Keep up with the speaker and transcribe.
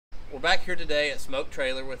We're back here today at Smok't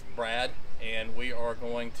Trailer with Brad, and we are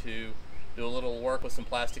going to do a little work with some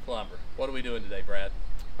plastic lumber. What are we doing today, Brad?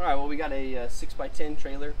 All right, well, we got a 6x10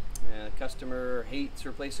 trailer. Customer hates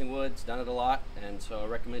replacing woods, done it a lot, and so I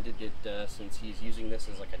recommended it since he's using this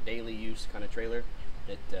as like a daily use kind of trailer,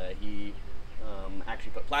 that he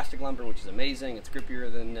actually put plastic lumber, which is amazing. It's grippier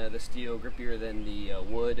than the steel, grippier than the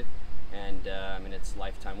wood, and I mean, it's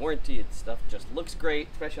lifetime warranty. It's stuff just looks great,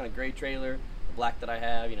 especially on a gray trailer. The black that I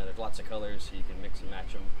have, you know, there's lots of colors, so you can mix and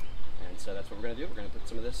match them. And so that's what we're going to do. We're going to put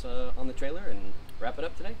some of this on the trailer and wrap it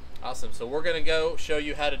up today. Awesome. So we're going to go show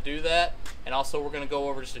you how to do that, and also we're going to go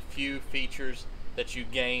over just a few features that you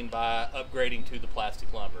gain by upgrading to the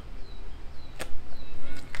plastic lumber.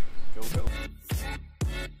 Go, go.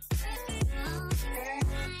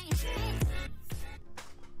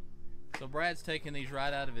 So Brad's taking these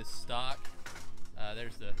right out of his stock.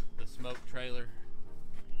 There's the Smok't trailer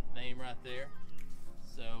name right there.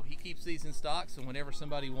 So he keeps these in stock, so whenever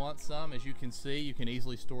somebody wants some, as you can see, you can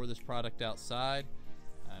easily store this product outside.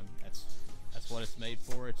 That's what it's made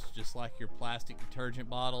for. It's just like your plastic detergent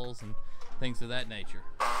bottles and things of that nature.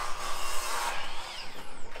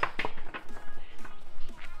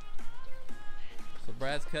 So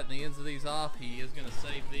Brad's cutting the ends of these off. He is going to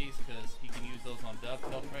save these because he can use those on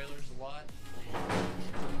dovetail trailers a lot.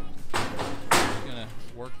 He's going to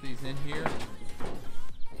work these in here.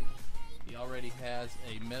 He already has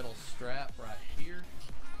a metal strap right here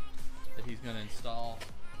that he's going to install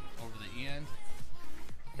over the end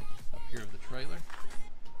up here of the trailer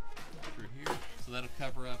through here, so that'll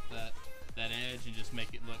cover up that edge and just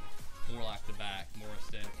make it look more like the back, more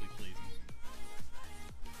aesthetically pleasing.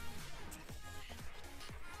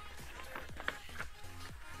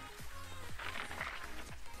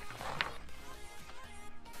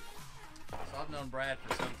 So I've known Brad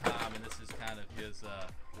for some time, and this is kind of his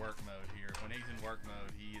work mode here. When he's in work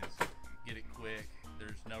mode, he is get it quick.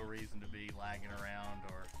 There's no reason to be lagging around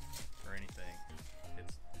or anything.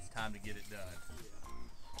 It's time to get it done.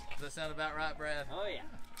 Does that sound about right, Brad? Oh yeah.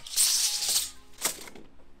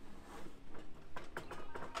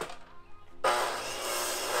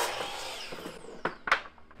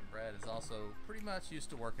 Brad is also pretty much used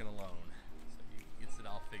to working alone, so he gets it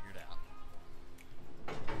all figured out.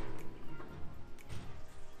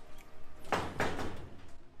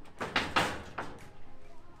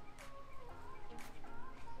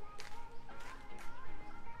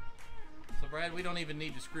 Brad, we don't even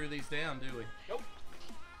need to screw these down, do we? Nope.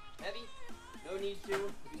 Heavy, no need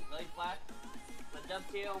to. Lay flat. The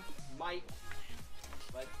dovetail might,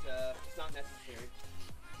 but it's not necessary.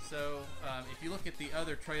 So if you look at the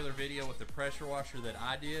other trailer video with the pressure washer that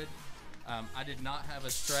I did not have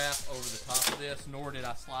a strap over the top of this, nor did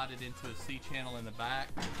I slide it into a C-channel in the back.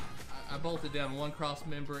 I bolted down one cross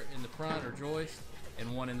member in the front or joist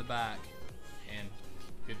and one in the back, and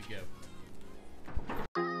good to go.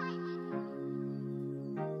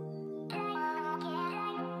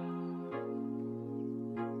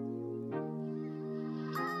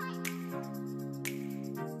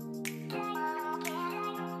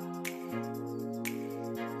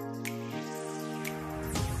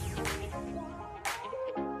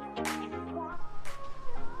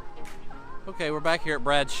 Okay, we're back here at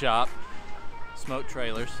Brad's shop, Smok't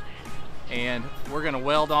Trailers, and we're going to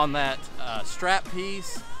weld on that strap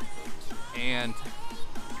piece and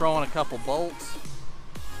throw on a couple bolts.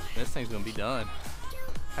 This thing's going to be done.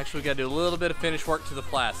 Actually, we got to do a little bit of finish work to the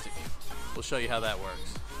plastic. We'll show you how that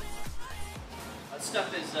works. That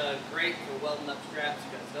stuff is great for welding up straps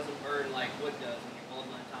because it doesn't burn like wood does when you're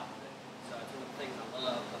welding on top of it. So it's one of the things I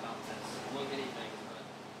love about this, among many things, but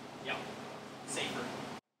yeah, safer.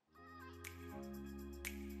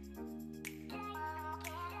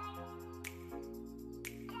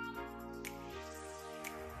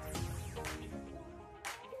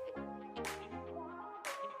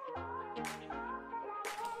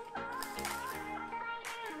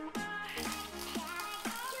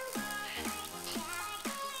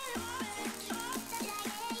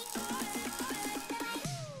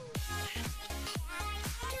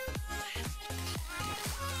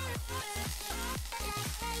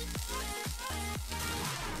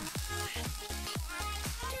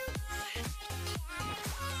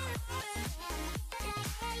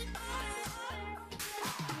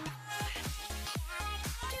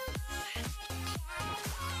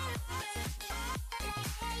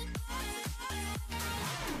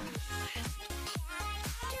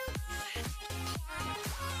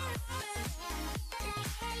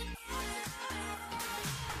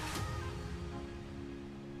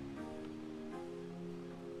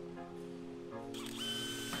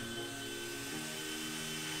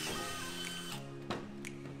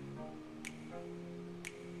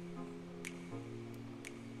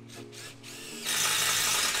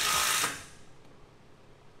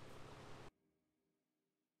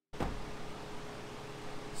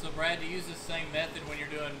 So Brad, do you use the same method when you're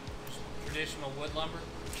doing traditional wood lumber?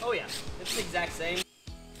 Oh yeah, it's the exact same.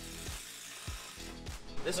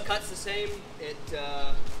 This cut's the same. It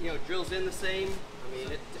drills in the same. I mean,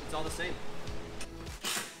 it's all the same.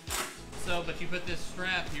 So, but you put this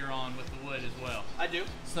strap here on with the wood as well. I do.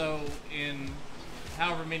 So, in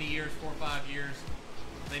however many years, 4 or 5 years,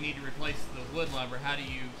 they need to replace the wood lumber. How do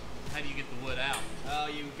you get the wood out?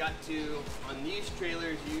 You've got to, on these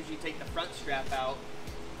trailers, you usually take the front strap out.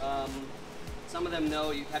 Some of them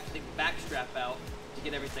know you have to take the back strap out to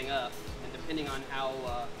get everything up, and depending on how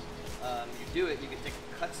you do it, you can take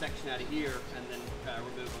a cut section out of here and then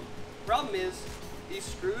remove them. Problem is, these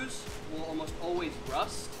screws will almost always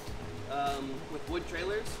rust with wood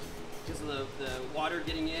trailers because of the water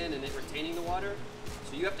getting in and it retaining the water.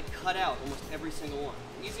 So you have to cut out almost every single one.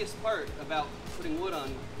 The easiest part about putting wood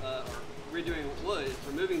on or redoing wood is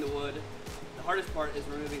removing the wood. The hardest part is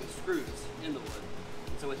removing the screws in the wood.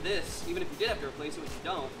 And so with this, even if you did have to replace it, which you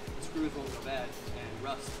don't, the screws won't go bad and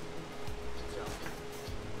rust. So.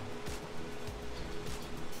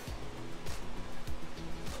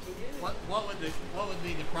 What would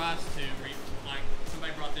be the price to like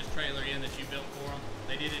somebody brought this trailer in that you built for them?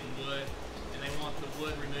 They did it in wood, and they want the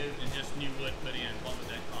wood removed and just new wood put in. What would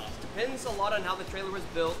that cost? Depends a lot on how the trailer was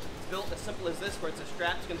built. It's built as simple as this, where it's a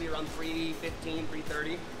strap. It's going to be around $315,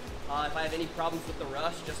 $330. If I have any problems with the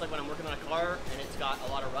rust, just like when I'm working on a car and it's got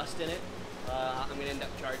a lot of rust in it, I'm going to end up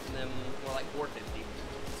charging them more like $450.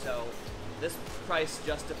 So this price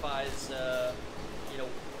justifies,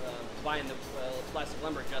 buying the plastic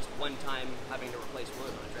lumber just one time having to replace wood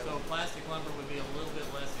on a trailer. So plastic lumber would be a little bit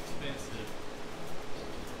less expensive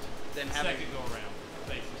than having second go around,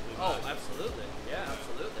 basically. Oh, absolutely. Yeah,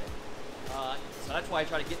 absolutely. So that's why I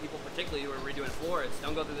try to get people, particularly who are redoing floors,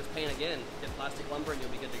 don't go through this pain again. Get plastic lumber and you'll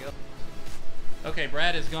be good to go. Okay,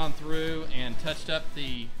 Brad has gone through and touched up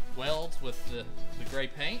the welds with the gray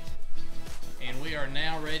paint. And we are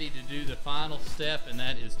now ready to do the final step, and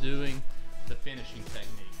that is doing the finishing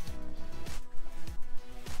technique.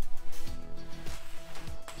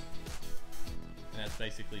 And that's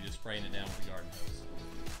basically just spraying it down with the garden hose.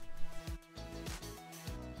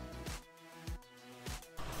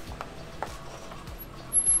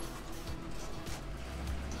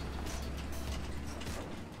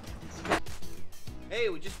 Hey,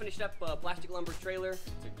 we just finished up a plastic lumber trailer.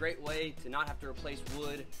 It's a great way to not have to replace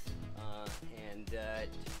wood, and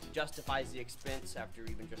justifies the expense after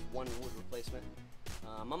even just one wood replacement.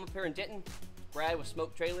 I'm up here in Denton. Brad with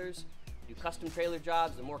Smok't Trailers. Do custom trailer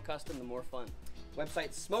jobs. The more custom, the more fun.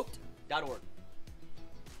 Website smok't.org.